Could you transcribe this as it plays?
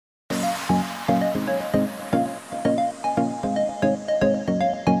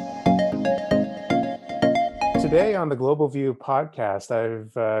Today on the Global View podcast,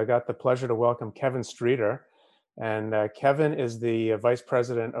 I've got the pleasure to welcome Kevin Streeter. And Kevin is the Vice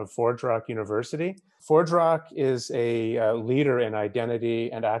President of ForgeRock University. ForgeRock is a leader in identity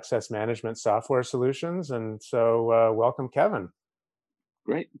and access management software solutions. And so welcome, Kevin.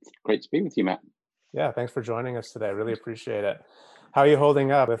 Great to be with you, Matt. Yeah, thanks for joining us today. I really appreciate it. How are you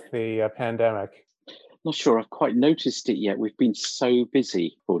holding up with the pandemic? Not sure I've quite noticed it yet. We've been so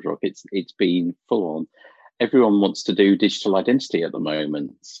busy, ForgeRock. It's been full on. Everyone wants to do digital identity at the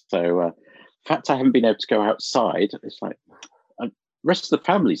moment. So the fact I haven't been able to go outside, it's like the rest of the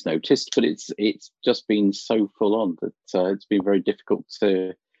family's noticed, but it's just been so full on that it's been very difficult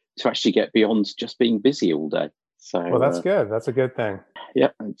to actually get beyond just being busy all day. So well, that's good. That's a good thing. Yeah,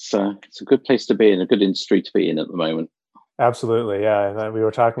 it's a good place to be in, a good industry to be in at the moment. Absolutely, yeah. We were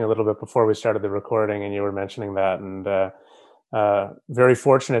talking a little bit before we started the recording, and you were mentioning that, and very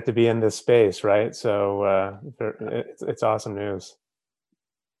fortunate to be in this space, right? So it's awesome news.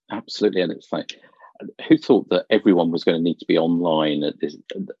 Absolutely, and it's like, who thought that everyone was going to need to be online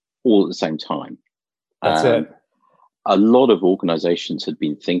all at the same time? That's it. A lot of organizations had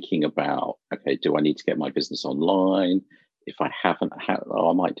been thinking about, okay, do I need to get my business online? If I haven't,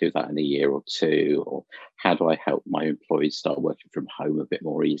 I might do that in a year or two. Or how do I help my employees start working from home a bit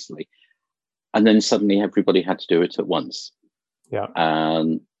more easily? And then suddenly everybody had to do it at once. Yeah.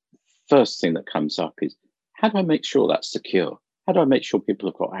 And first thing that comes up is, how do I make sure that's secure? How do I make sure people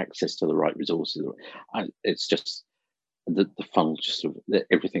have got access to the right resources? It's just the funnel, just sort of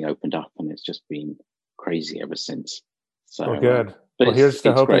everything opened up, and it's just been crazy ever since. So well, good. But well, here's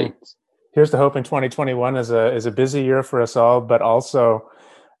to hoping. Great. Here's to hoping 2021 is a busy year for us all, but also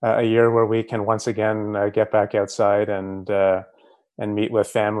a year where we can once again get back outside and meet with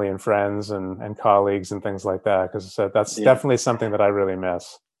family and friends and colleagues and things like that, because that's definitely something that I really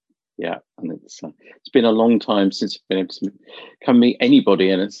miss. Yeah, and it's been a long time since I've been able to come meet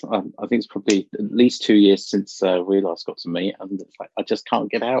anybody, and I think it's probably at least 2 years since we last got to meet, and it's like I just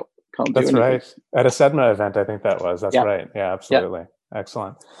can't get out. That's right. At a SEDMA event, I think that was. That's right. Yeah, absolutely. Yeah.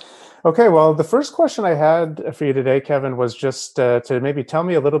 Excellent. Okay, well, the first question I had for you today, Kevin, was just to maybe tell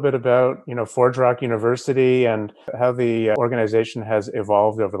me a little bit about, ForgeRock University and how the organization has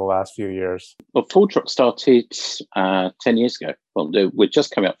evolved over the last few years. Well, ForgeRock started 10 years ago. Well, we're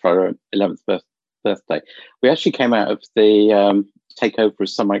just coming up for our 11th birthday. We actually came out of the takeover of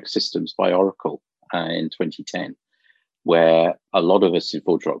Sun Microsystems by Oracle in 2010, where a lot of us in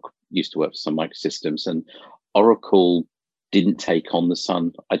ForgeRock used to work for Sun Microsystems, and Oracle didn't take on the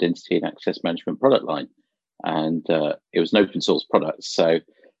Sun Identity and Access Management product line. And it was an open source product. So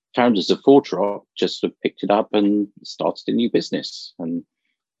founders of ForgeRock just sort of picked it up and started a new business. And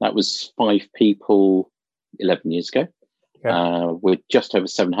that was 5 people 11 years ago. Yeah. We're just over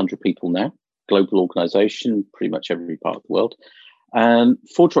 700 people now, global organization, pretty much every part of the world. And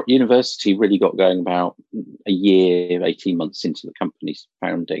ForgeRock University really got going about a year, 18 months into the company's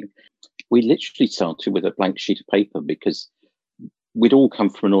founding. We literally started with a blank sheet of paper because we'd all come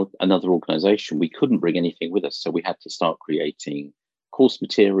from another organization. We couldn't bring anything with us, so we had to start creating course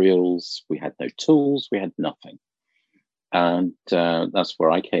materials. We had no tools, we had nothing. And that's where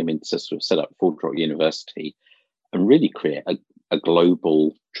I came in to sort of set up ForgeRock University and really create a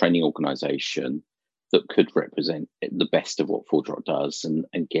global training organization that could represent the best of what ForgeRock does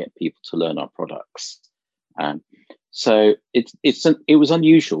and get people to learn our products. So it was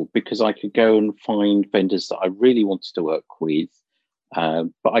unusual because I could go and find vendors that I really wanted to work with,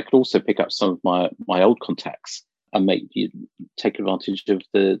 but I could also pick up some of my old contacts and take advantage of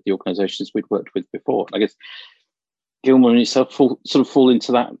the organizations we'd worked with before. I guess Gilmore and yourself fall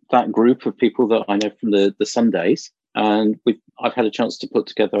into that group of people that I know from the Sundays, and I've had a chance to put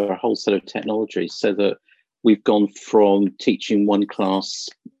together a whole set of technologies so that we've gone from teaching one class.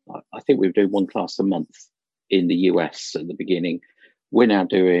 I think we were doing one class a month in the US at the beginning. We're now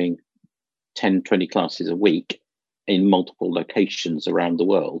doing 10, 20 classes a week in multiple locations around the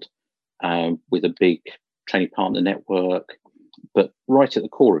world, with a big training partner network. But right at the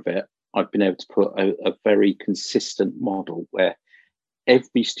core of it, I've been able to put a very consistent model where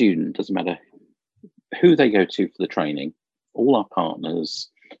every student, doesn't matter who they go to for the training, all our partners,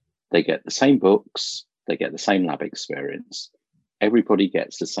 they get the same books, they get the same lab experience. Everybody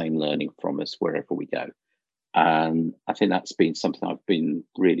gets the same learning from us wherever we go. And I think that's been something I've been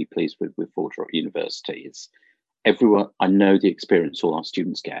really pleased with ForgeRock University. It's everyone, I know the experience all our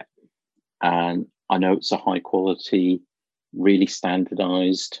students get. And I know it's a high quality, really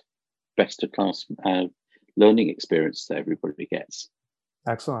standardized, best of class learning experience that everybody gets.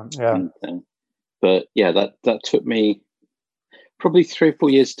 Excellent. Yeah. But yeah, that took me probably 3 or 4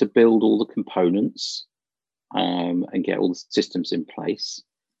 years to build all the components. and get all the systems in place.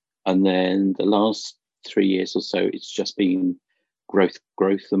 And then the last 3 years or so, it's just been growth,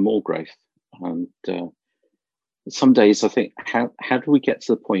 and more growth. And some days I think, how do we get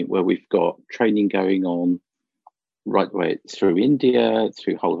to the point where we've got training going on right the way through India,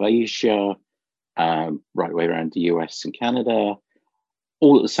 through whole of Asia, right the way around the US and Canada,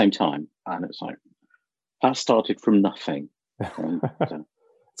 all at the same time? And it's like, that started from nothing. And,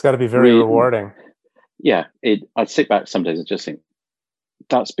 it's got to be very rewarding. Yeah, I'd sit back some days and just think,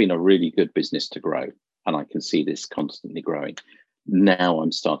 that's been a really good business to grow, and I can see this constantly growing. Now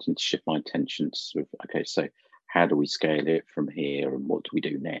I'm starting to shift my attention to sort of, okay, so how do we scale it from here, and what do we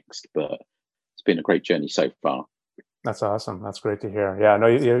do next? But it's been a great journey so far. That's awesome. That's great to hear. Yeah, no,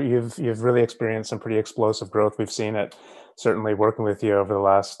 you've really experienced some pretty explosive growth. We've seen it certainly working with you over the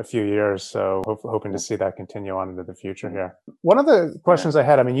last few years. So hoping to see that continue on into the future here. One of the questions I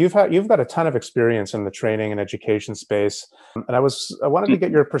had, I mean, you've got a ton of experience in the training and education space, and I wanted to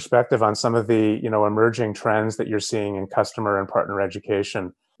get your perspective on some of the emerging trends that you're seeing in customer and partner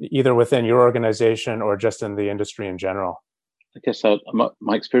education, either within your organization or just in the industry in general. I guess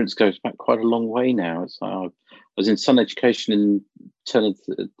my experience goes back quite a long way now. I was in Sun Education in turn of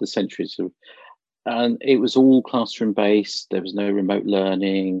the century, and it was all classroom based. There was no remote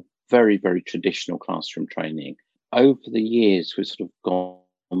learning, very, very traditional classroom training. Over the years, we've sort of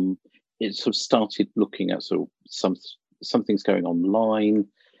gone, it sort of started looking at sort of some things going online,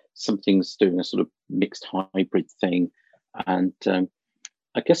 some things doing a sort of mixed hybrid thing. And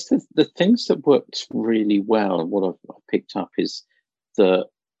I guess the things that worked really well, and what I've picked up, is the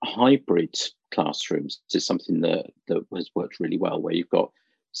hybrid classrooms is something that has worked really well, where you've got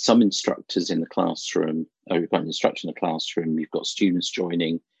some instructors in the classroom, or you've got an instructor in the classroom, you've got students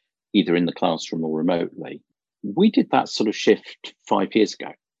joining either in the classroom or remotely. We did that sort of shift 5 years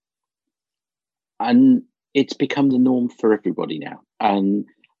ago, and it's become the norm for everybody now. And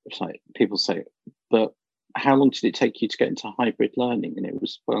it's like people say, but how long did it take you to get into hybrid learning? And it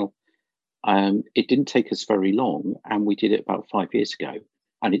was, it didn't take us very long, and we did it about 5 years ago.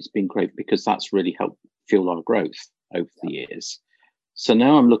 And it's been great because that's really helped fuel our growth over the years. So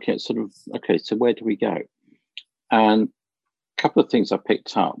now I'm looking at sort of, okay, so where do we go? And a couple of things I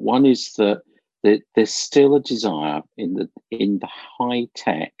picked up. One is that there's still a desire in the high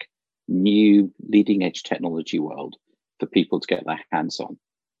tech, new leading edge technology world for people to get their hands on.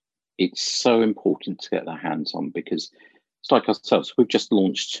 It's so important to get their hands on, because it's like ourselves. We've just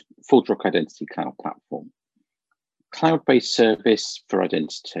launched ForgeRock Identity Cloud Platform, cloud-based service for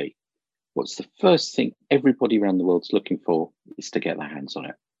identity. What's the first thing everybody around the world's looking for is to get their hands on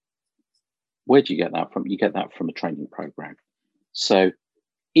it. Where do you get that from? You get that from a training program. So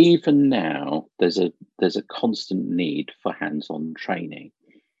even now, there's a constant need for hands-on training.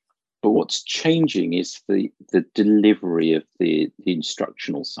 But what's changing is the delivery of the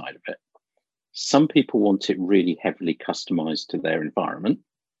instructional side of it. Some people want it really heavily customized to their environment.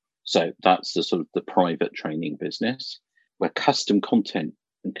 So that's the sort of the private training business, where custom content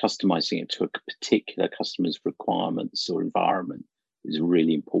and customizing it to a particular customer's requirements or environment is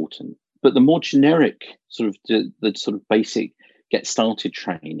really important. But the more generic sort of the sort of basic get started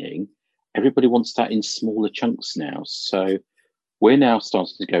training, everybody wants that in smaller chunks now. So we're now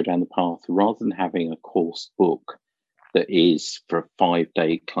starting to go down the path, rather than having a course book that is for a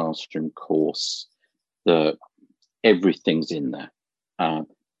 5-day classroom course, that everything's in there.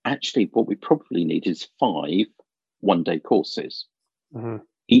 Actually, what we probably need is 5 one-day courses. Mm-hmm.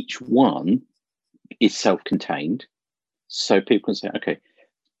 Each one is self-contained. So people can say, okay,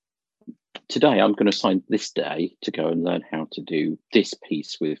 today I'm going to assign this day to go and learn how to do this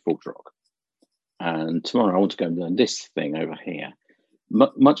piece with ForgeRock. And tomorrow I want to go and learn this thing over here.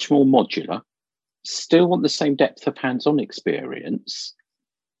 Much more modular. Still want the same depth of hands-on experience.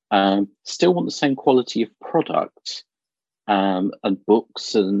 Still want the same quality of product and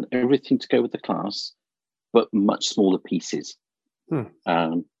books and everything to go with the class, but much smaller pieces.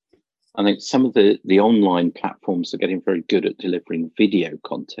 I think some of the online platforms are getting very good at delivering video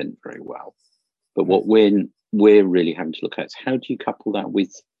content very well. But what we're really having to look at is, how do you couple that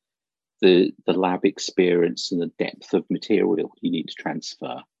with the lab experience and the depth of material you need to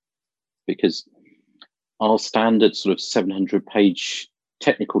transfer? Because our standard sort of 700-page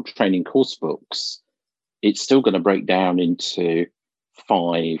technical training course books, it's still going to break down into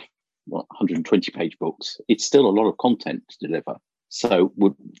 5 120-page books. It's still a lot of content to deliver. So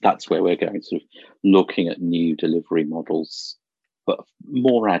that's where we're going, sort of looking at new delivery models, but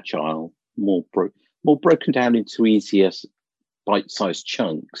more agile, more broken down into easier bite-sized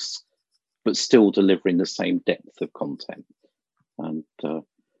chunks, but still delivering the same depth of content. And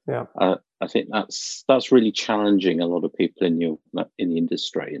Yeah. I think that's really challenging a lot of people in the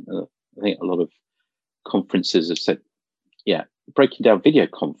industry. And I think a lot of conferences have said, yeah, breaking down video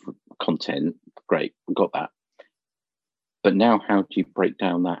content, great, we got that. But now, how do you break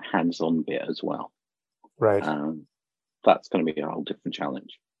down that hands-on bit as well? Right. That's going to be a whole different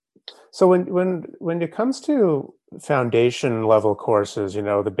challenge. So when it comes to foundation level courses,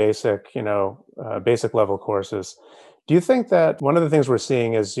 the basic, basic level courses, do you think that one of the things we're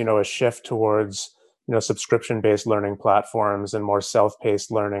seeing is, a shift towards, subscription-based learning platforms and more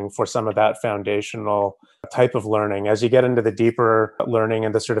self-paced learning for some of that foundational type of learning? As you get into the deeper learning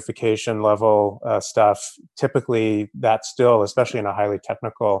and the certification level stuff, typically that still, especially in a highly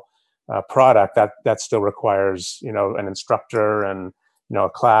technical product, that still requires, an instructor and a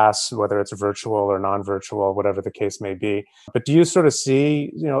class, whether it's virtual or non-virtual, whatever the case may be. But do you sort of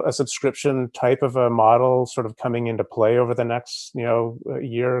see, a subscription type of a model sort of coming into play over the next,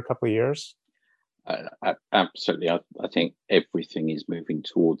 a couple of years? Absolutely. I think everything is moving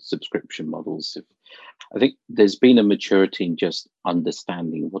towards subscription models. I think there's been a maturity in just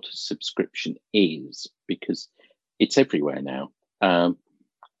understanding what a subscription is, because it's everywhere now.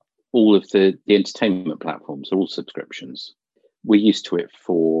 All of the entertainment platforms are all subscriptions. We're used to it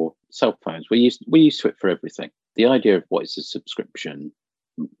for cell phones. We're used to it for everything. The idea of what is a subscription,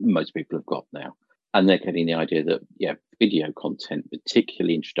 most people have got now. And they're getting the idea that, video content,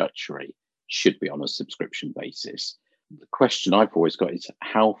 particularly introductory, should be on a subscription basis. The question I've always got is,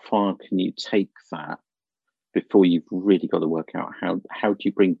 how far can you take that before you've really got to work out how do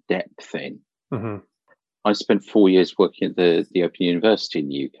you bring depth in? Mm-hmm. I spent 4 years working at the Open University in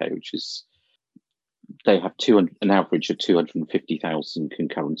the UK, which is, they have an average of 250,000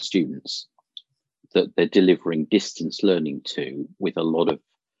 concurrent students that they're delivering distance learning to, with a lot of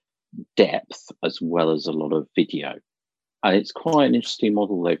depth as well as a lot of video. And it's quite an interesting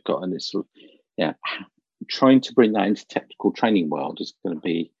model they've got. And it's sort of, trying to bring that into technical training world is going to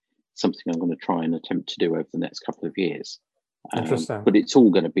be something I'm going to try and attempt to do over the next couple of years. Interesting. But it's all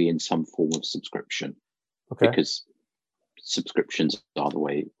going to be in some form of subscription, because subscriptions are the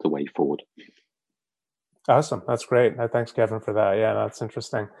way forward. Awesome. That's great. Thanks, Kevin, for that. Yeah, that's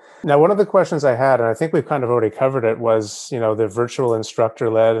interesting. Now, one of the questions I had, and I think we've kind of already covered it, was, the virtual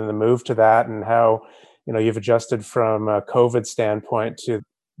instructor led and the move to that, and how, you've adjusted from a COVID standpoint to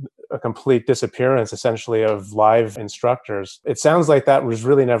a complete disappearance, essentially, of live instructors. It sounds like that was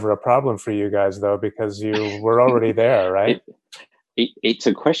really never a problem for you guys, though, because you were already there, right? It's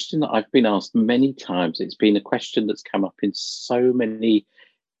a question that I've been asked many times. It's been a question that's come up in so many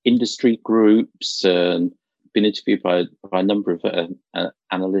industry groups, and been interviewed by a number of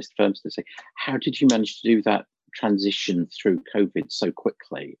analyst firms that say, how did you manage to do that transition through COVID so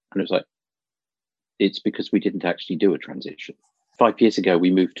quickly? And it was like, it's because we didn't actually do a transition. 5 years ago,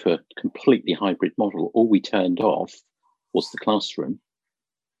 we moved to a completely hybrid model. All we turned off was the classroom,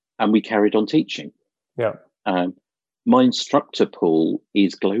 and we carried on teaching. Yeah. My instructor pool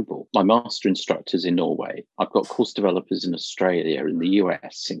is global. My master instructors in Norway. I've got course developers in Australia, in the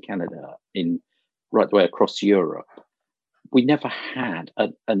US, in Canada, right the way across Europe. We never had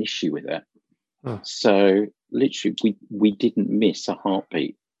an issue with it. So literally, we didn't miss a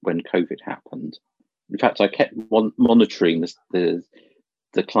heartbeat when COVID happened. In fact, I kept monitoring the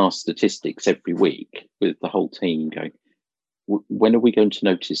class statistics every week with the whole team, going, when are we going to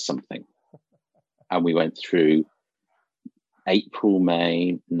notice something? And we went through April,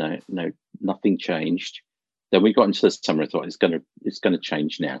 May, no, nothing changed. Then we got into the summer. I thought it's going to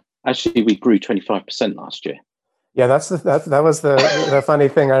change now. Actually, we grew 25% last year. Yeah, that was the funny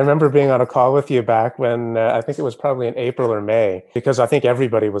thing. I remember being on a call with you back when I think it was probably in April or May, because I think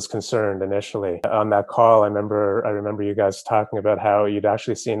everybody was concerned initially on that call. I remember you guys talking about how you'd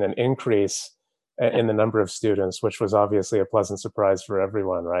actually seen an increase in the number of students, which was obviously a pleasant surprise for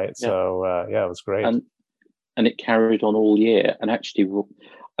everyone, right? Yeah. So it was great. And it carried on all year. And actually,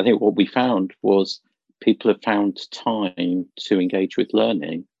 I think what we found was people have found time to engage with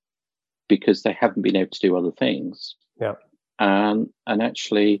learning because they haven't been able to do other things. Yeah. And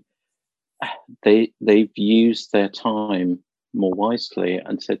actually, they've used their time more wisely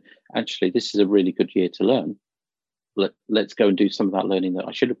and said, actually, this is a really good year to learn. Let's go and do some of that learning that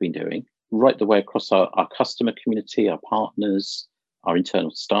I should have been doing, right the way across our customer community, our partners, our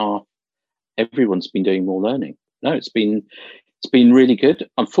internal staff. Everyone's been doing more learning. No, it's been really good.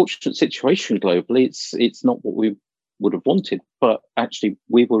 Unfortunate situation globally. It's not what we would have wanted, but actually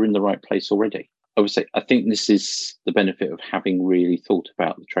we were in the right place already. I would say I think this is the benefit of having really thought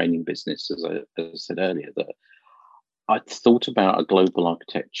about the training business, as I said earlier, that I thought about a global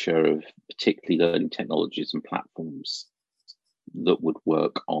architecture of particularly learning technologies and platforms that would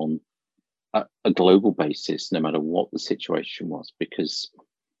work on a global basis, no matter what the situation was, because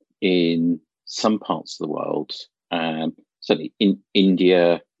in some parts of the world, certainly in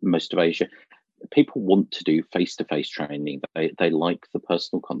India, most of Asia, people want to do face-to-face training. They like the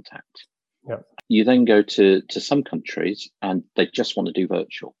personal contact. Yeah. You then go to some countries and they just want to do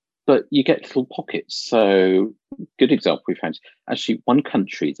virtual, but you get little pockets. So good example we've had, actually one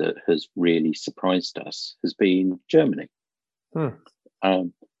country that has really surprised us has been Germany.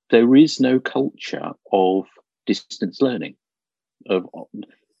 There is no culture of distance learning, of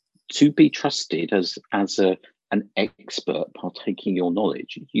to be trusted as an expert partaking your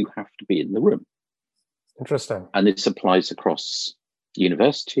knowledge, you have to be in the room. Interesting. And this applies across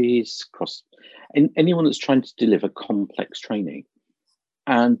universities, across anyone that's trying to deliver complex training.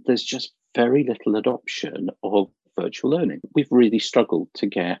 And there's just very little adoption of virtual learning. We've really struggled to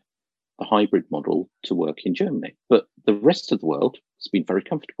get the hybrid model to work in Germany, but the rest of the world has been very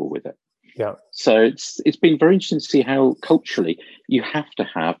comfortable with it. Yeah. So it's been very interesting to see how culturally you have to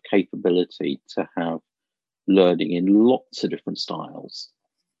have capability to have learning in lots of different styles,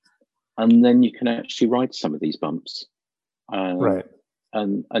 and then you can actually ride some of these bumps, right?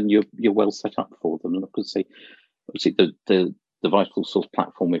 And you're well set up for them. And obviously the Vital Source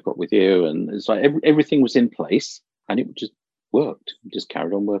platform we've got with you, and it's like everything was in place, and it just worked. It just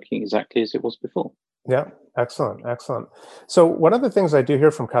carried on working exactly as it was before. Yeah, excellent. So one of the things I do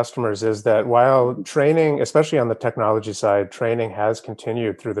hear from customers is that while training, especially on the technology side, training has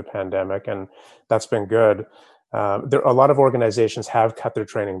continued through the pandemic, and that's been good. A lot of organizations have cut their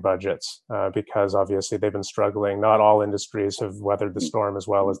training budgets because obviously they've been struggling. Not all industries have weathered the storm as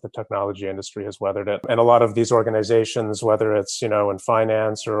well as the technology industry has weathered it. And a lot of these organizations, whether it's, in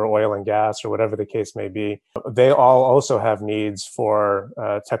finance or oil and gas or whatever the case may be, they all also have needs for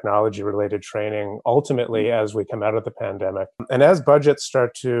technology related training ultimately as we come out of the pandemic. And as budgets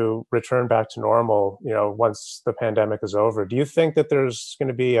start to return back to normal, once the pandemic is over, do you think that there's going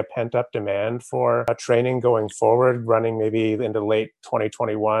to be a pent up demand for training going forward, running maybe into late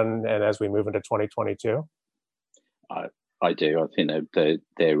 2021 and as we move into 2022? I do. I think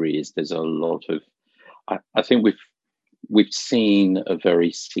there's a lot of, I think we've seen a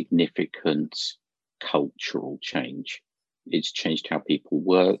very significant cultural change. It's changed how people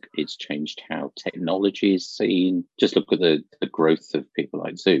work. It's changed how technology is seen. Just look at the growth of people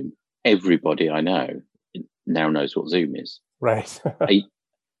like Zoom. Everybody I know now knows what Zoom is. Right.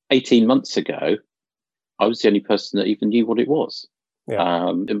 18 months ago, I was the only person that even knew what it was.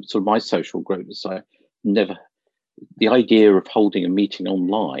 Yeah. Sort of my social group was like the idea of holding a meeting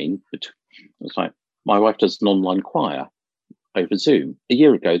online. It was like, my wife does an online choir over Zoom. A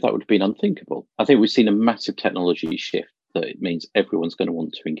year ago, that would have been unthinkable. I think we've seen a massive technology shift that it means everyone's going to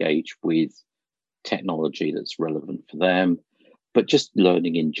want to engage with technology that's relevant for them. But just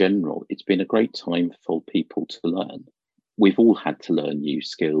learning in general, it's been a great time for people to learn. We've all had to learn new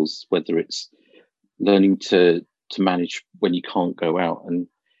skills, whether it's learning to manage when you can't go out and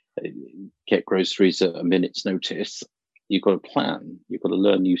get groceries at a minute's notice. You've got to plan. You've got to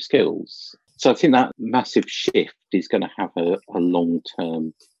learn new skills. So I think that massive shift is going to have a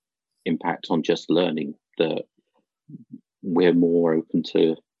long-term impact on just learning, that we're more open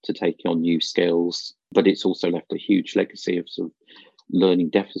to taking on new skills, but it's also left a huge legacy of sort of learning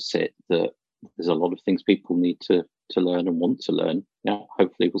deficit, that there's a lot of things people need to learn and want to learn. Now,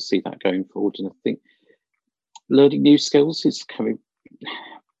 hopefully we'll see that going forward. And I think learning new skills is coming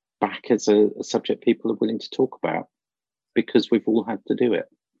back as a subject people are willing to talk about, because we've all had to do it.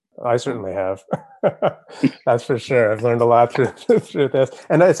 I certainly have. That's for sure. I've learned a lot through this.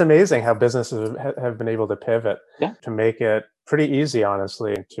 And it's amazing how businesses have been able to pivot to make it pretty easy,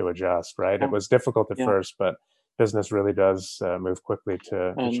 honestly, to adjust, right? Yeah. It was difficult at first, but business really does move quickly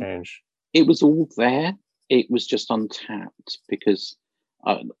to change. It was all there. It was just untapped, because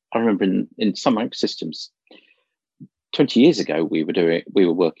I remember in some systems, 20 years ago, we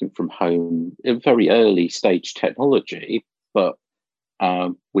were working from home, a very early stage technology, but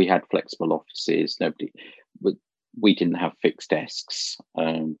we had flexible offices. We didn't have fixed desks.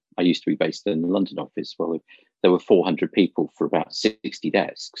 I used to be based in the London office. Well, there were 400 people for about 60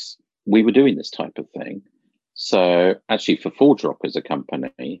 desks. We were doing this type of thing. So actually for ForgeRock as a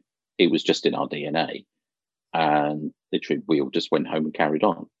company, it was just in our DNA. And literally we all just went home and carried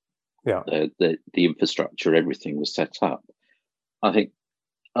on. Yeah. The infrastructure, everything was set up. I think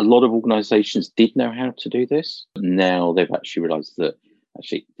a lot of organizations did know how to do this. But now they've actually realized that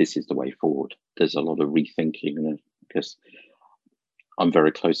actually this is the way forward. There's a lot of rethinking, because I'm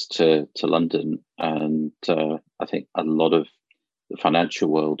very close to London, and I think a lot of the financial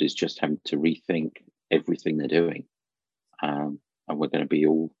world is just having to rethink everything they're doing. and we're going to be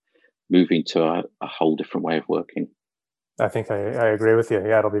all moving to a whole different way of working. I think I agree with you.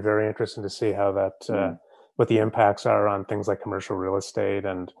 Yeah, it'll be very interesting to see how that what the impacts are on things like commercial real estate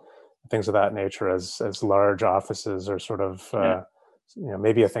and things of that nature, as large offices are sort of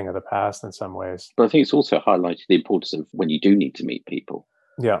maybe a thing of the past in some ways. But I think it's also highlighted the importance of when you do need to meet people.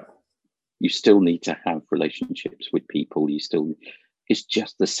 Yeah, you still need to have relationships with people. It's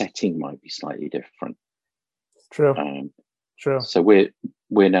just the setting might be slightly different. True. True. So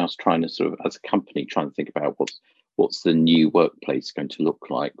we're now trying to sort of, as a company, trying to think about what's the new workplace going to look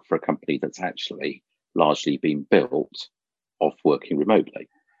like for a company that's actually largely been built off working remotely.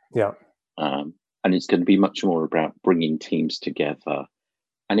 Yeah. And it's going to be much more about bringing teams together,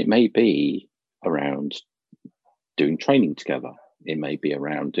 and it may be around doing training together. It may be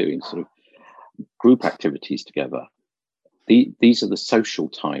around doing sort of group activities together. These are the social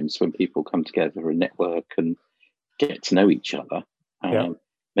times when people come together and network and get to know each other.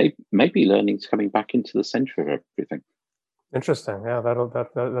 Maybe learning's coming back into the center of everything. Interesting. Yeah,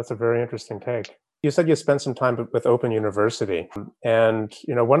 that's a very interesting take. You said you spent some time with Open University, and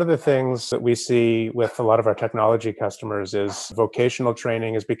one of the things that we see with a lot of our technology customers is vocational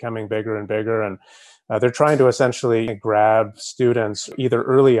training is becoming bigger and bigger, and they're trying to essentially grab students either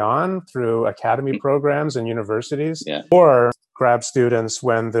early on through academy programs and universities, or grab students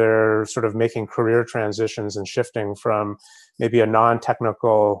when they're sort of making career transitions and shifting from maybe a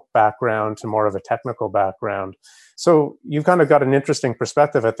non-technical background to more of a technical background. So you've kind of got an interesting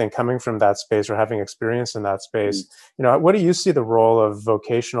perspective, I think, coming from that space or having experience in that space. What do you see the role of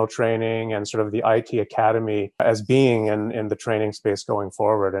vocational training and sort of the IT academy as being in the training space going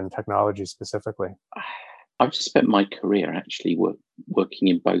forward, and technology specifically? I've spent my career actually working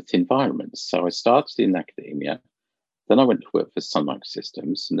in both environments. So I started in academia, then I went to work for Sun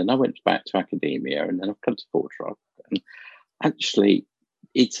Microsystems, and then I went back to academia, and then I've come to ForgeRock. And actually,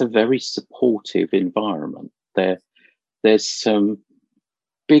 it's a very supportive environment. There's some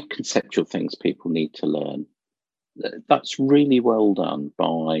big conceptual things people need to learn. That's really well done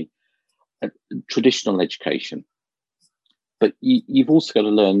by traditional education. But you've also got to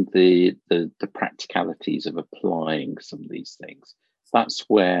learn the practicalities of applying some of these things. That's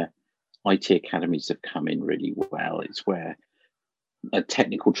where IT academies have come in really well. It's where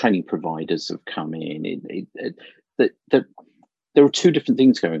technical training providers have come in. There are two different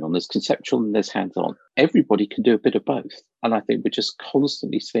things going on. There's conceptual and there's hands-on. Everybody can do a bit of both. And I think we're just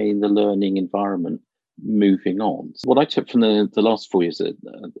constantly seeing the learning environment moving on. So what I took from the last 4 years at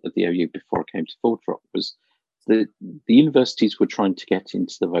the OU before I came to ForgeRock was the universities were trying to get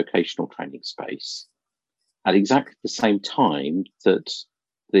into the vocational training space at exactly the same time that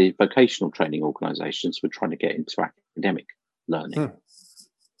the vocational training organizations were trying to get into academic learning.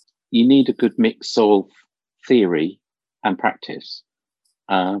 You need a good mix of theory and practice,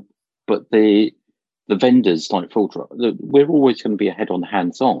 but the vendors like ForgeRock, we're always going to be ahead on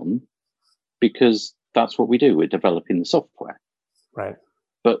hands-on because that's what we do. We're developing the software, right?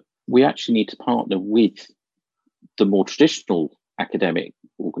 But we actually need to partner with the more traditional academic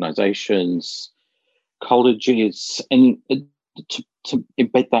organizations, colleges, and to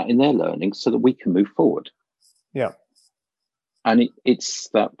embed that in their learning so that we can move forward. Yeah. And it's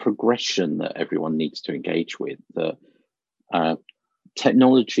that progression that everyone needs to engage with. The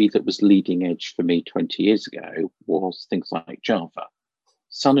technology that was leading edge for me 20 years ago was things like Java.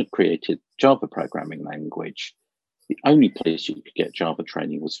 Sun had created Java programming language. The only place you could get Java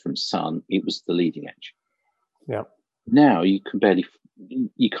training was from Sun. It was the leading edge. Yeah. Now you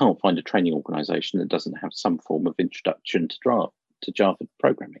can't find a training organization that doesn't have some form of introduction to Java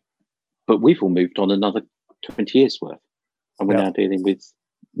programming. But we've all moved on another 20 years worth, and we're now dealing with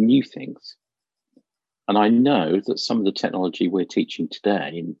new things. And I know that some of the technology we're teaching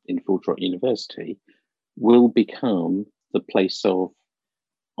today in ForgeRock University will become the place of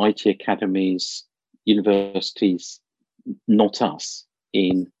IT academies, universities, not us,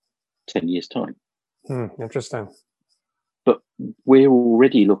 in 10 years' time. Interesting. But we're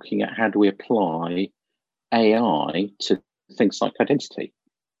already looking at how do we apply AI to things like identity.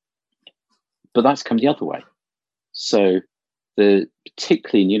 But that's come the other way. So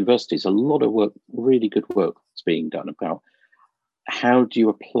particularly in universities, a lot of work, really good work is being done about how do you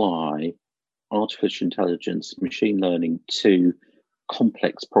apply artificial intelligence, machine learning to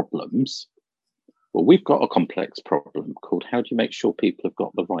complex problems. Well, we've got a complex problem called how do you make sure people have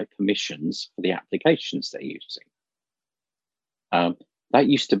got the right permissions for the applications they're using? That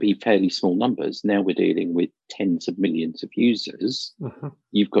used to be fairly small numbers. Now we're dealing with tens of millions of users.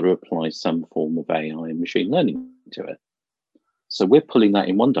 You've got to apply some form of AI and machine learning to it. So we're pulling that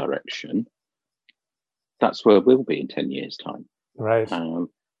in one direction. that's where we'll be in 10 years' time. Right.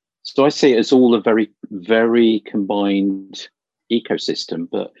 So I see it as all a very, very combined ecosystem.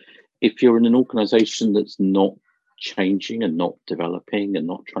 But if you're in an organization that's not changing and not developing and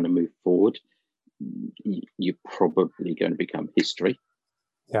not trying to move forward, you're probably going to become history.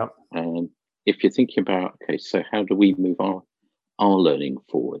 Yeah. And if you're thinking about, okay, so how do we move our learning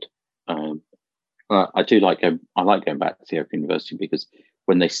forward? I like going back to the Open University, because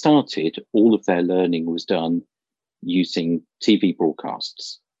when they started, all of their learning was done using TV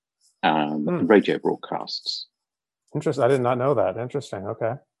broadcasts and radio broadcasts. Interesting. I did not know that. Interesting.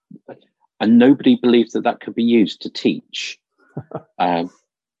 Okay. And nobody believed that could be used to teach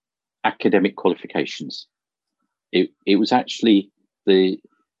academic qualifications. It was actually they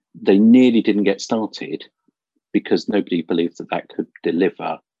nearly didn't get started because nobody believed that could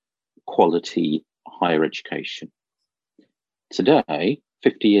deliver quality higher education. Today,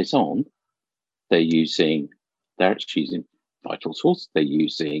 50 years on, they're actually using VitalSource, they're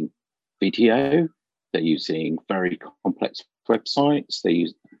using video, they're using very complex websites, they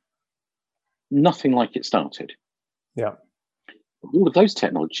use nothing like it started. Yeah. All of those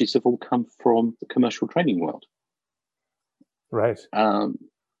technologies have all come from the commercial training world. Right.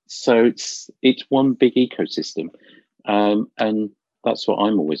 So it's one big ecosystem. And that's what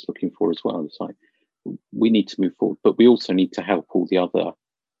I'm always looking for as well. It's like, we need to move forward, but we also need to help all the other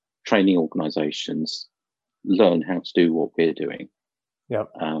training organizations learn how to do what we're doing. Yeah.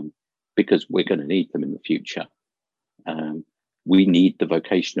 Because we're going to need them in the future. We need the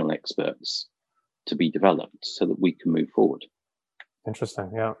vocational experts to be developed so that we can move forward.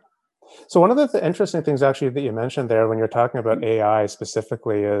 Interesting. Yeah. So one of the interesting things actually that you mentioned there when you're talking about AI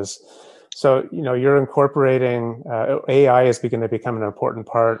specifically is, so, you're incorporating AI is beginning to become an important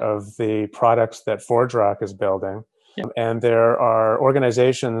part of the products that ForgeRock is building. Yeah. And there are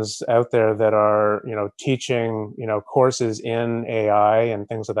organizations out there that are, teaching, courses in AI and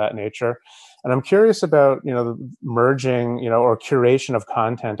things of that nature. And I'm curious about, merging, or curation of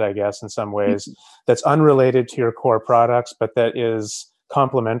content, I guess, in some ways, that's unrelated to your core products, but that is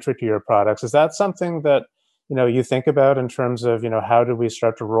complementary to your products. Is that something that, you think about in terms of, how do we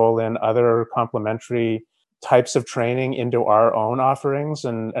start to roll in other complementary types of training into our own offerings,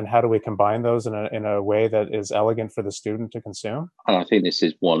 and how do we combine those in a way that is elegant for the student to consume? And I think this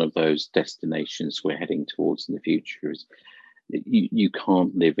is one of those destinations we're heading towards in the future. Is you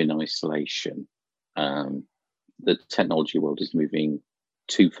can't live in isolation. The technology world is moving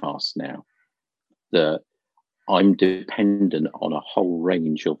too fast now. I'm dependent on a whole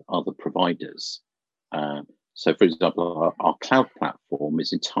range of other providers. So, for example, our cloud platform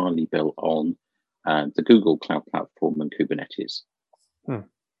is entirely built on the Google Cloud Platform and Kubernetes.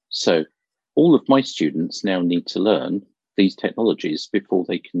 So all of my students now need to learn these technologies before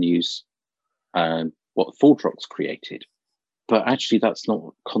they can use what ForgeRock's created. But actually, that's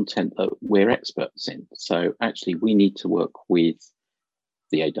not content that we're experts in. So actually, we need to work with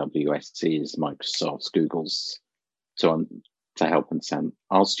the AWS's, Microsoft's, Google's, to help understand.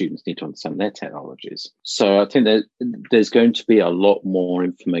 Our students need to understand their technologies. So I think that there's going to be a lot more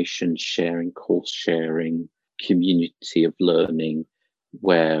information sharing, course sharing, community of learning,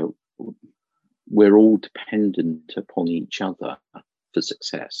 where we're all dependent upon each other for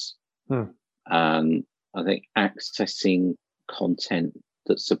success. And I think accessing content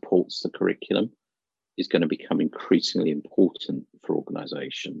that supports the curriculum is going to become increasingly important for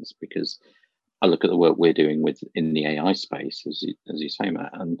organizations, because I look at the work we're doing in the AI space, as you say,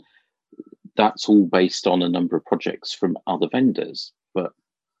 Matt, and that's all based on a number of projects from other vendors. But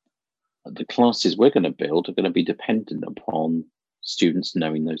the classes we're going to build are going to be dependent upon students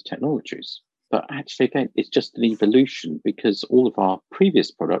knowing those technologies. But actually, again, it's just an evolution, because all of our previous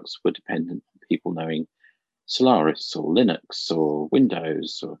products were dependent on people knowing Solaris or Linux or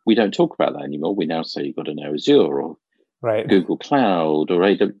Windows. Or we don't talk about that anymore. We now say you've got to know Azure or Google Cloud or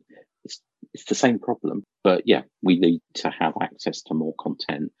AWS. It's the same problem, but yeah, we need to have access to more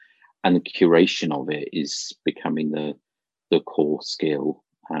content, and the curation of it is becoming the core skill.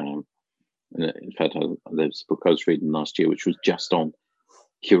 In fact, there's a book I was reading last year, which was just on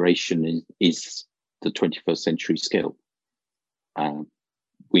curation is the 21st century skill.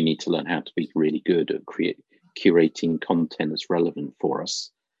 We need to learn how to be really good at curating content that's relevant for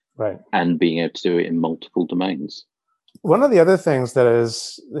us, right, and being able to do it in multiple domains. One of the other things that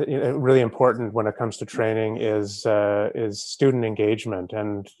is really important when it comes to training is student engagement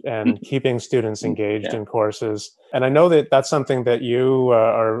and keeping students engaged in courses. And I know that that's something that you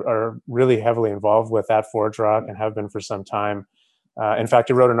are really heavily involved with at ForgeRock and have been for some time. In fact,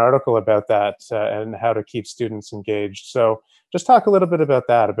 you wrote an article about that and how to keep students engaged. So just talk a little bit about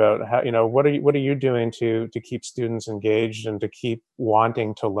that, about how, what are you doing to keep students engaged and to keep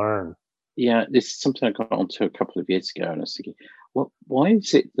wanting to learn? Yeah, this is something I got onto a couple of years ago, and I was thinking, why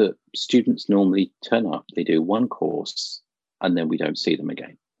is it that students normally turn up, they do one course, and then we don't see them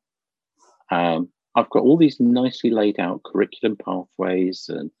again? I've got all these nicely laid out curriculum pathways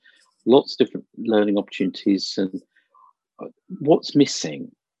and lots of different learning opportunities, and what's missing?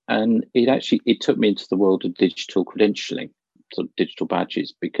 And it took me into the world of digital credentialing, sort of digital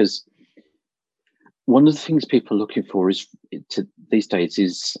badges, because one of the things people are looking for these days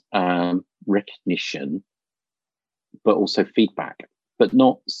is recognition, but also feedback, but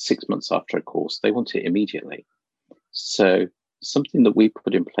not 6 months after a course. They want it immediately. So something that we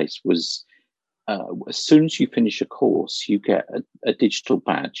put in place was as soon as you finish a course, you get a digital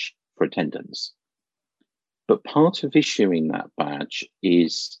badge for attendance. But part of issuing that badge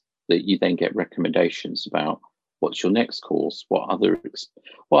is that you then get recommendations about what's your next course, what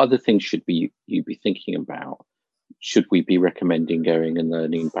other things should you be thinking about? Should we be recommending going and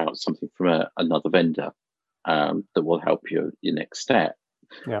learning about something from another vendor that will help your next step?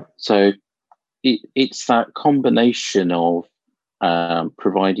 Yeah. So it's that combination of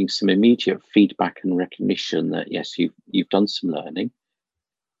providing some immediate feedback and recognition that yes, you've done some learning.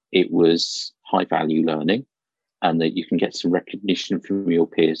 It was high value learning, and that you can get some recognition from your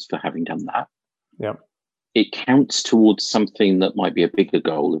peers for having done that. Yeah. It counts towards something that might be a bigger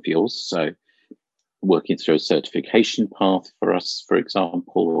goal of yours. So working through a certification path for us, for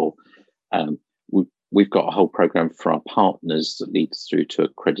example, or we've got a whole program for our partners that leads through to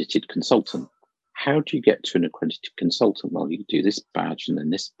accredited consultant. How do you get to an accredited consultant? Well, you do this badge and then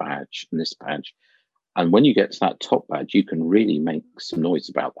this badge and this badge. And when you get to that top badge, you can really make some noise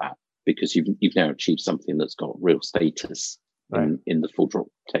about that, because you've now achieved something that's got real status in the ForgeRock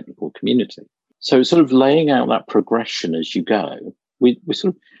technical community. So sort of laying out that progression as you go, we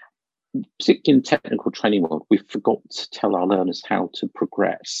sort of, particularly in technical training world, we forgot to tell our learners how to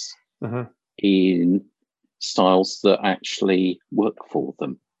progress in styles that actually work for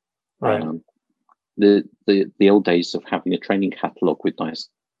them. Right. The old days of having a training catalogue with nice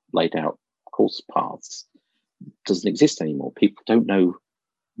laid out course paths doesn't exist anymore. People don't know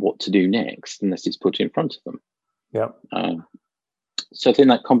what to do next unless it's put in front of them. Yeah. So I think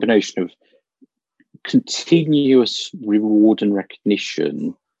that combination of continuous reward and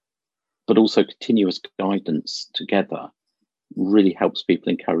recognition, but also continuous guidance together, really helps people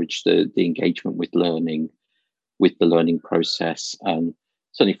encourage the engagement with learning, with the learning process. And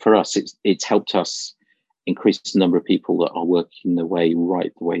certainly for us, it's helped us increase the number of people that are working their way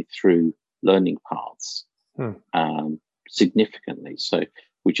right the way through learning paths significantly. So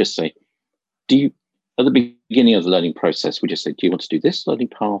we just say, at the beginning of the learning process, we just say, do you want to do this learning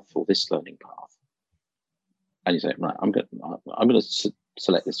path or this learning path? And you say, right, I'm going to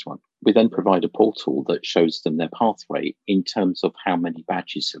select this one. We then provide a portal that shows them their pathway in terms of how many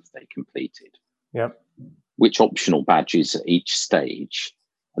badges have they completed. Yep. Which optional badges at each stage.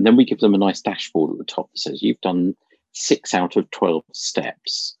 And then we give them a nice dashboard at the top that says, you've done 6 out of 12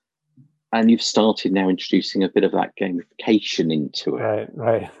 steps. And you've started now introducing a bit of that gamification into it.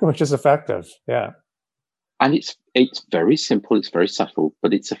 Right, which is effective. Yeah. And it's very simple, it's very subtle,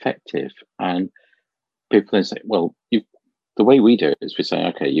 but it's effective. And people then say, well, the way we do it is we say,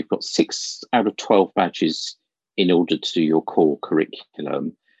 okay, you've got 6 out of 12 badges in order to do your core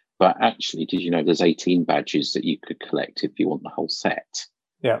curriculum. But actually, did you know there's 18 badges that you could collect if you want the whole set?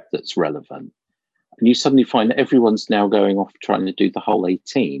 Yeah. That's relevant. And you suddenly find that everyone's now going off trying to do the whole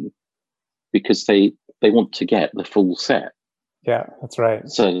 18 because they want to get the full set. Yeah, that's right.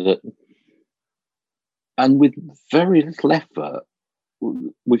 And with very little effort,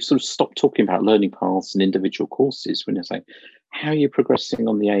 we've sort of stopped talking about learning paths and individual courses when they're saying, how are you progressing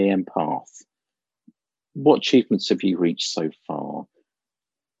on the AM path? What achievements have you reached so far?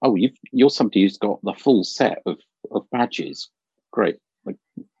 Oh, you're somebody who's got the full set of badges. Great.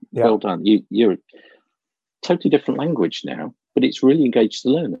 Well done. You're a totally different language now, but it's really engaged the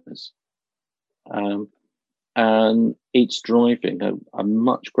learners. And it's driving a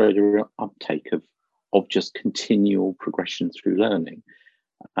much greater uptake of just continual progression through learning.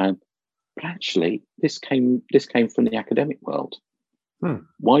 But actually, this came from the academic world.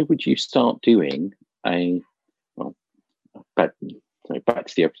 Why would you start doing back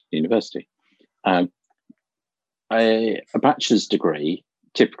to the Open University? A bachelor's degree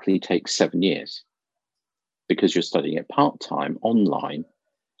typically takes 7 years because you're studying it part-time online,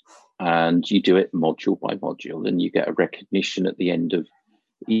 and you do it module by module, and you get a recognition at the end of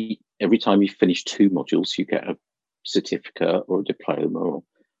every time you finish 2 modules, you get certificate or a diploma. Or,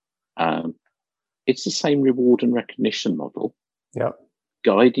 it's the same reward and recognition model,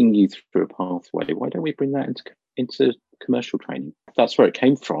 guiding you through a pathway. Why don't we bring that into commercial training? That's where it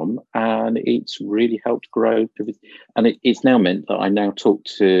came from, and it's really helped grow. And it's now meant that I now talk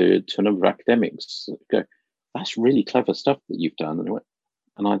to a number of academics. Go, that's really clever stuff that you've done,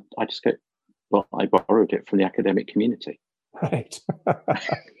 and I just go, well, I borrowed it from the academic community. Right.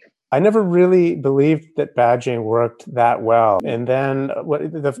 I never really believed that badging worked that well. And then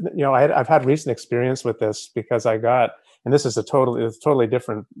I've had recent experience with this because I got, and this is a totally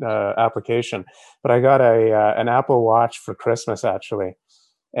different application, but I got an Apple Watch for Christmas actually.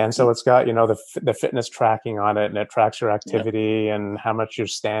 And so it's got, the fitness tracking on it, and it tracks your activity and how much you're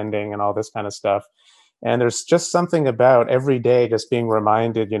standing and all this kind of stuff. And there's just something about every day just being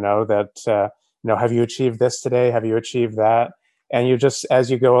reminded, that, have you achieved this today? Have you achieved that? And you just,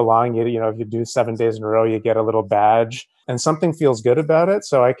 as you go along, if you do 7 days in a row, you get a little badge and something feels good about it.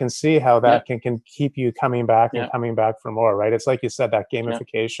 So I can see how that can keep you coming back and coming back for more, right? It's like you said, that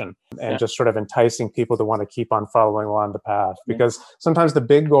gamification and just sort of enticing people to want to keep on following along the path, because sometimes the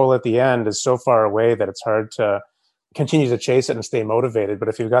big goal at the end is so far away that it's hard to continue to chase it and stay motivated. But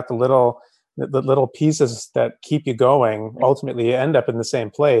if you've got the little pieces that keep you going, ultimately you end up in the same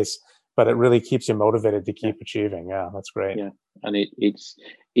place, but it really keeps you motivated to keep achieving. Yeah, that's great. Yeah, and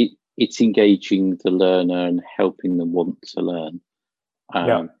it's engaging the learner and helping them want to learn.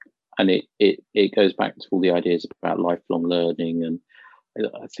 And it goes back to all the ideas about lifelong learning. And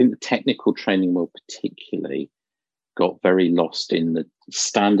I think the technical training world particularly got very lost in the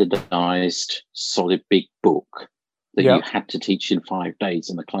standardized, solid, big book that you had to teach in 5 days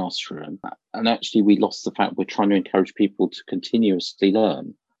in the classroom. And actually, we lost the fact we're trying to encourage people to continuously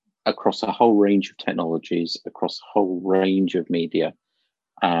learn across a whole range of technologies, across a whole range of media.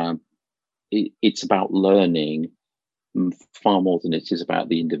 It's about learning far more than it is about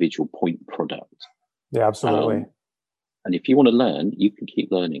the individual point product. Yeah, absolutely. And if you want to learn, you can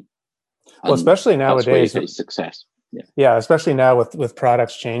keep learning. Well, especially nowadays, it's success. Yeah, especially now with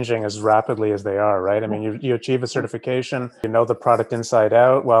products changing as rapidly as they are, right? I mean, you achieve a certification, you know the product inside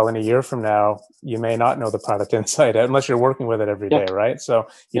out. Well, in a year from now, you may not know the product inside out unless you're working with it every day, right? So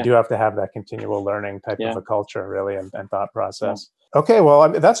you do have to have that continual learning type of a culture, really, and thought process. Okay, well,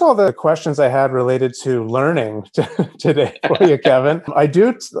 that's all the questions I had related to learning today for you, Kevin. I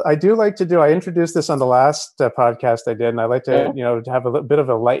do like to I introduced this on the last podcast I did, and I like to, to have a bit of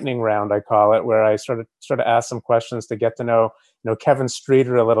a lightning round, I call it, where I sort of ask some questions to get to know, Kevin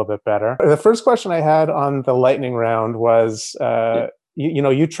Streeter a little bit better. The first question I had on the lightning round was,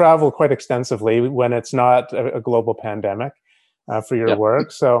 you travel quite extensively when it's not a global pandemic for your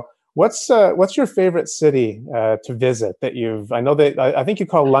work. So what's your favorite city to visit that you've? I know that I think you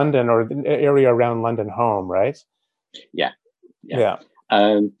call London or the area around London home, right? Yeah.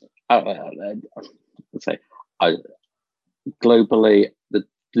 Let's say, globally,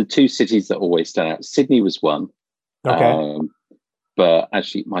 the two cities that always stand out. Sydney was one. Okay. But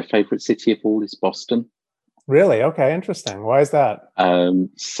actually, my favorite city of all is Boston. Really? Okay, interesting. Why is that?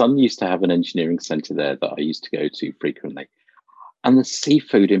 Sun used to have an engineering center there that I used to go to frequently. And the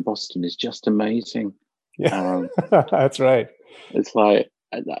seafood in Boston is just amazing. Yeah, that's right. It's like,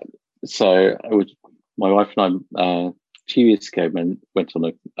 so my wife and I, a few years ago, went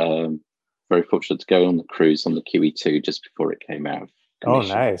on very fortunate to go on the cruise on the QE2 just before it came out of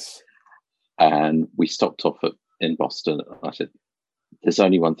commission. Oh, nice. And we stopped off in Boston. I said, there's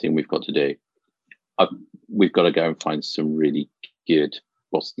only one thing we've got to do. We've got to go and find some really good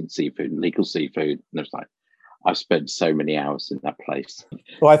Boston seafood, legal seafood. And it's like, I've spent so many hours in that place.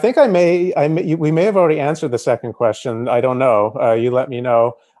 Well, I think we may have already answered the second question. I don't know. You let me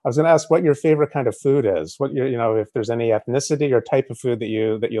know. I was going to ask what your favorite kind of food is. What if there's any ethnicity or type of food that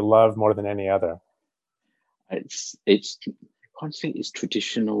you love more than any other. It's honestly, it's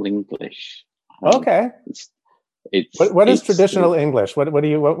traditional English. Okay. What is traditional English? What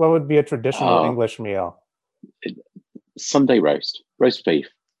would be a traditional English meal? Sunday roast beef.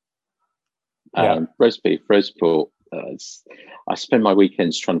 Roast beef, roast pork. I spend my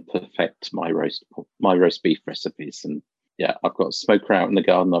weekends trying to perfect my roast beef recipes, and I've got a smoker out in the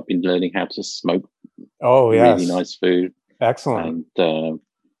garden. I've been learning how to smoke. Oh, yes. Really nice food. Excellent. And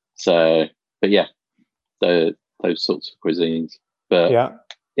those sorts of cuisines. But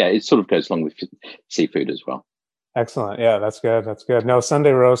it sort of goes along with seafood as well. Excellent. Yeah, that's good. That's good. No,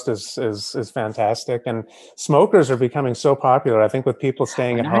 Sunday roast is fantastic, and smokers are becoming so popular. I think with people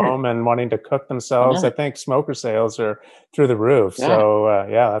staying I at know, home and wanting to cook I themselves, I know. think smoker sales are through the roof. Yeah. So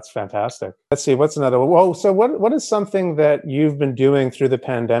yeah, that's fantastic. Let's see, what's another one? Well, so what is something that you've been doing through the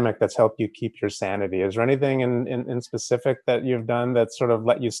pandemic that's helped you keep your sanity? Is there anything in specific that you've done that sort of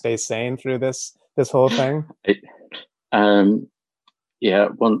let you stay sane through this whole thing? It, um, yeah,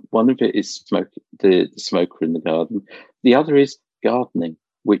 one of it is the smoker in the garden. The other is gardening,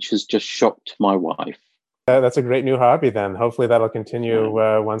 which has just shocked my wife. That's a great new hobby. Then hopefully that'll continue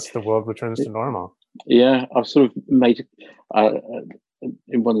Um, once the world returns to normal. yeah, I've sort of made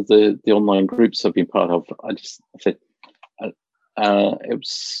in one of the online groups I've been part of. I said it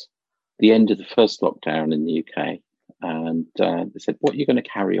was the end of the first lockdown in the UK, and they said, "What are you going to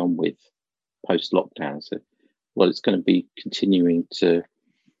carry on with post lockdown?" So, well, it's going to be continuing to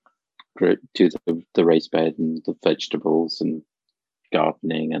do the raised bed and the vegetables and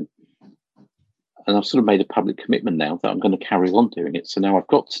gardening, and I've sort of made a public commitment now that I'm going to carry on doing it. So now I've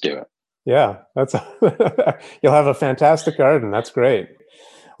got to do it. Yeah, that's you'll have a fantastic garden. That's great.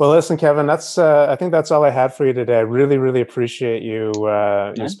 Well, listen, Kevin, that's I think that's all I had for you today. I really, really appreciate you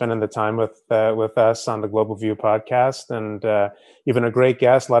Yeah, spending the time with us on the Global View podcast, and you've been a great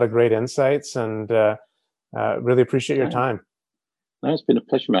guest, a lot of great insights, and really appreciate your no, time. no, it's been a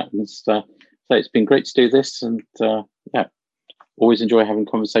pleasure, Matt. So it's been great to do this, and yeah, always enjoy having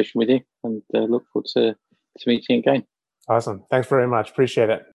a conversation with you, and look forward to meeting again. Awesome. Thanks very much.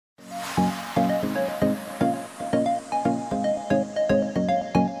 Appreciate it.